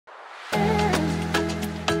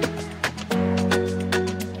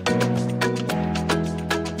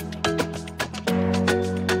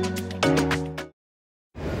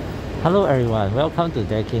Hello everyone, welcome to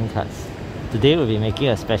Decking Cuts. Today we'll be making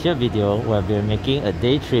a special video where we're making a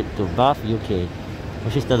day trip to Bath, UK,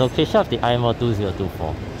 which is the location of the IMO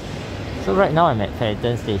 2024. So right now I'm at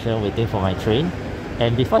Paddington Station waiting for my train,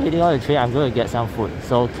 and before heading on the train I'm going to get some food,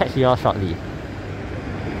 so catch you all shortly.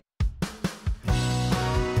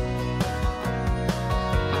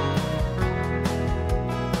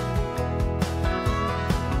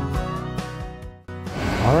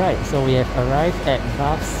 Alright, so we have arrived at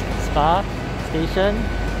Bath's Spa station,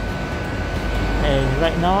 and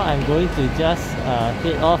right now I'm going to just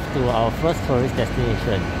head off to our first tourist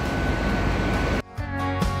destination.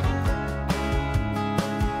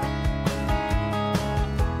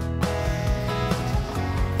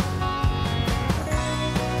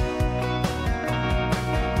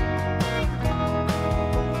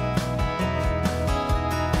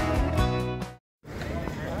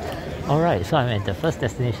 Alright, so I'm at the first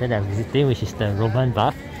destination that I'm visiting, which is the Roman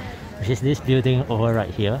Bath, which is this building over right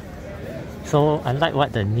here. So unlike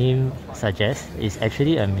what the name suggests, it's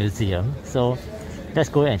actually a museum. So let's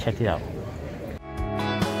go and check it out.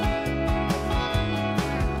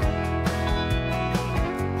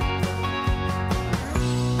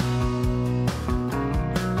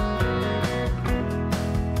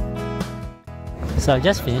 So I've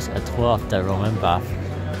just finished a tour of the Roman Bath,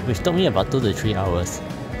 which took me about 2 to 3 hours.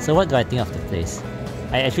 So what do I think of the place?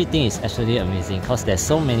 I actually think it's actually amazing because there's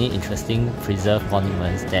so many interesting preserved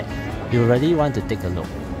monuments that you really want to take a look.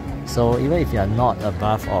 So even if you are not a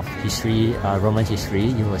buff of history, Roman history,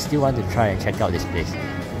 you will still want to try and check out this place.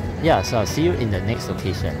 Yeah, so I'll see you in the next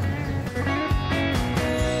location.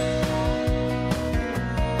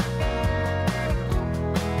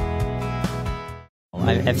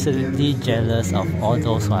 I'm absolutely jealous of all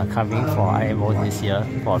those who are coming for IMO this year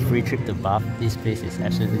for a free trip to Bath. This place is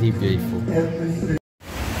absolutely beautiful.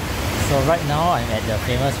 So right now I'm at the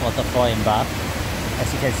famous waterfall in Bath.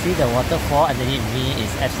 As you can see, the waterfall underneath me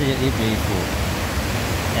is absolutely beautiful.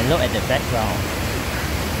 And look at the background.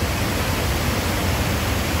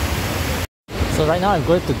 So right now I'm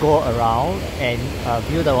going to go around and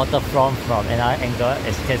view the waterfront from another angle.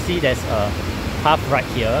 As you can see, there's a path right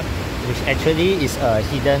here, which actually is a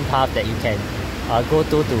hidden path that you can go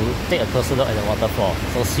to take a closer look at the waterfall.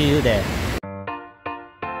 So see you there.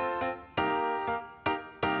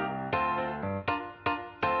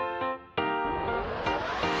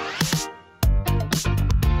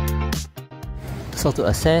 So to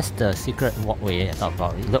access the secret walkway I talked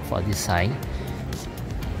about, you look for this sign.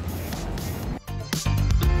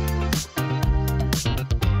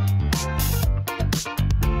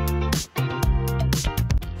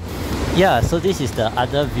 Yeah, so this is the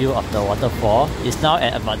other view of the waterfall. It's now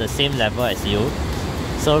at about the same level as you.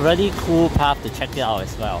 So really cool path to check it out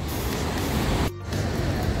as well.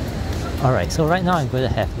 Alright, so right now I'm going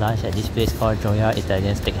to have lunch at this place called Joya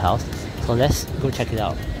Italian Steakhouse. So let's go check it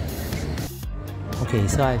out. Okay,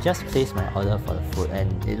 so I just placed my order for the food and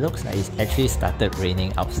it looks like it's actually started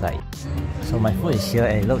raining outside. So my food is here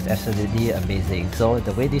and it looks absolutely amazing. So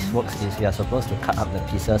the way this works is we are supposed to cut up the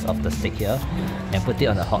pieces of the steak here and put it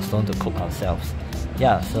on a hot stone to cook ourselves.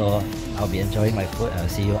 Yeah, so I'll be enjoying my food and I'll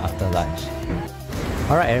see you after lunch.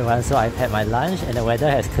 Alright everyone, so I've had my lunch and the weather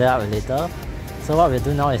has cleared up a little. So what we'll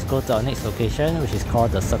do now is go to our next location, which is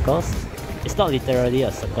called the Circus. It's not literally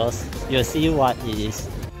a circus, you'll see what it is.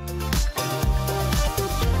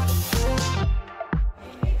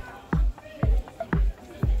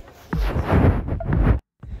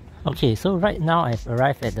 Okay, so right now I've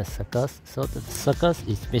arrived at the Circus. So the Circus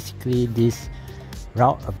is basically this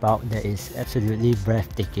roundabout that is absolutely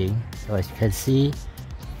breathtaking. So as you can see,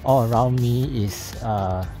 all around me is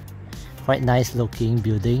quite nice looking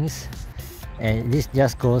buildings, and this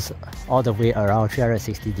just goes all the way around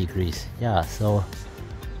 360 degrees. Yeah, so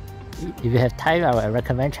if you have time, I would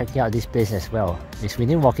recommend checking out this place as well. It's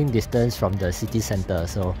within walking distance from the city center,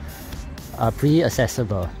 so pretty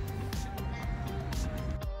accessible.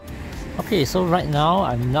 Okay, so right now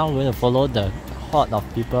I'm going to follow the horde of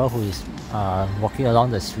people who is walking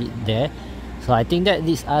along the street there. So I think that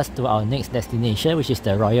leads us to our next destination, which is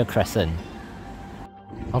the Royal Crescent.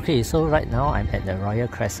 Okay, so right now I'm at the Royal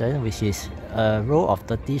Crescent, which is a row of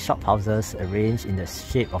 30 shophouses arranged in the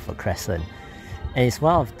shape of a crescent. And it's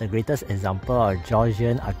one of the greatest examples of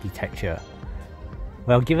Georgian architecture.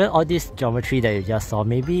 Well, given all this geometry that you just saw,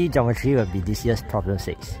 maybe geometry will be this year's problem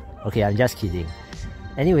 6. Okay, I'm just kidding.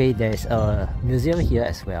 Anyway, there's a museum here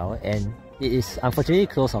as well, and it is unfortunately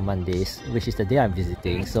closed on Mondays, which is the day I'm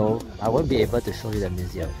visiting, so I won't be able to show you the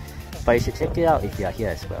museum. But you should check it out if you are here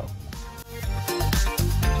as well.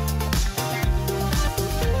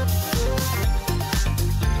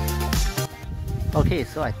 Okay,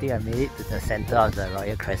 so I think I made it to the center of the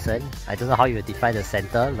Royal Crescent. I don't know how you define the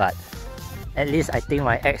center, but at least I think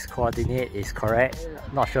my X coordinate is correct.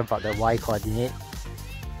 Not sure about the Y coordinate.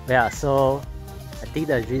 Yeah, so I think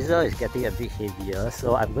the drizzle is getting a bit heavier,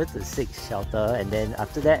 so I'm going to seek shelter, and then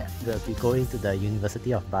after that we'll be going to the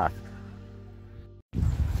University of Bath.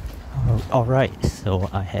 Alright, so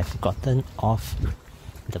I have gotten off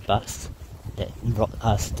the bus that brought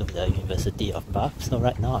us to the University of Bath. So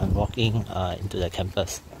right now I'm walking into the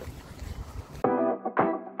campus.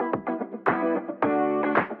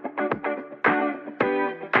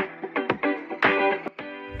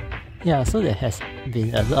 Yeah, so there has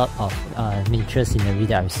been a lot of nature scenery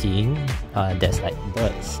that I'm seeing. There's like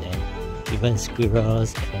birds and even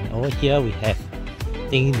squirrels, and over here we have, I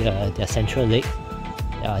think, their central lake.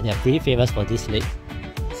 They're pretty famous for this lake.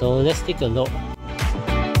 So let's take a look.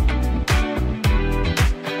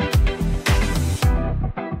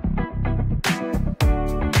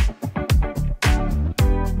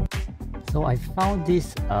 So I found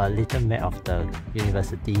this little map of the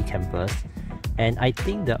university campus, and I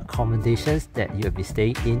think the accommodations that you'll be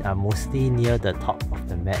staying in are mostly near the top of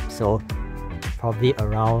the map. So probably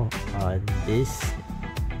around these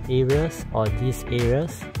areas or these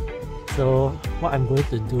areas. So what I'm going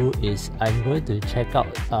to do is I'm going to check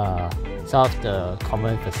out some of the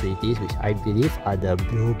common facilities, which I believe are the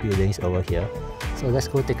blue buildings over here. So let's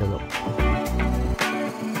go take a look.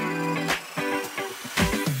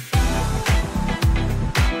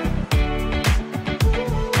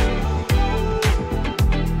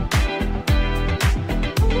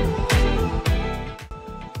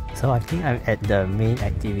 So I think I'm at the main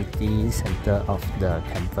activity center of the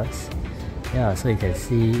campus. Yeah, so you can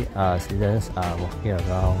see students are walking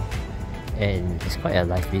around, and it's quite a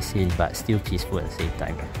lively scene but still peaceful at the same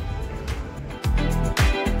time.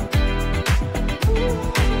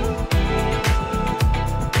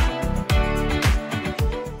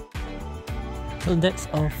 So that's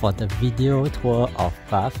all for the video tour of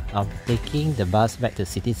Bath. I'm taking the bus back to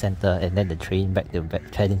city center and then the train back to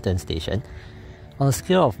Paddington station. On a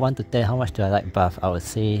scale of 1 to 10, how much do I like Bath? I would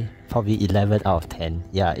say probably 11 out of 10.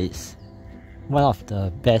 Yeah, it's one of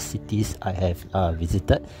the best cities I have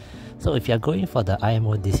visited. So if you're going for the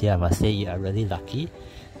IMO this year, I must say you are really lucky.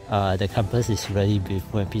 The campus is really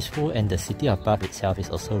beautiful and peaceful, and the city of Bath itself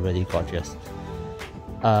is also really gorgeous.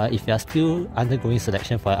 If you are still undergoing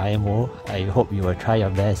selection for IMO, I hope you will try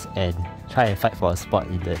your best and try and fight for a spot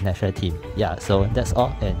in the national team. Yeah, so that's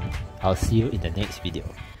all, and I'll see you in the next video.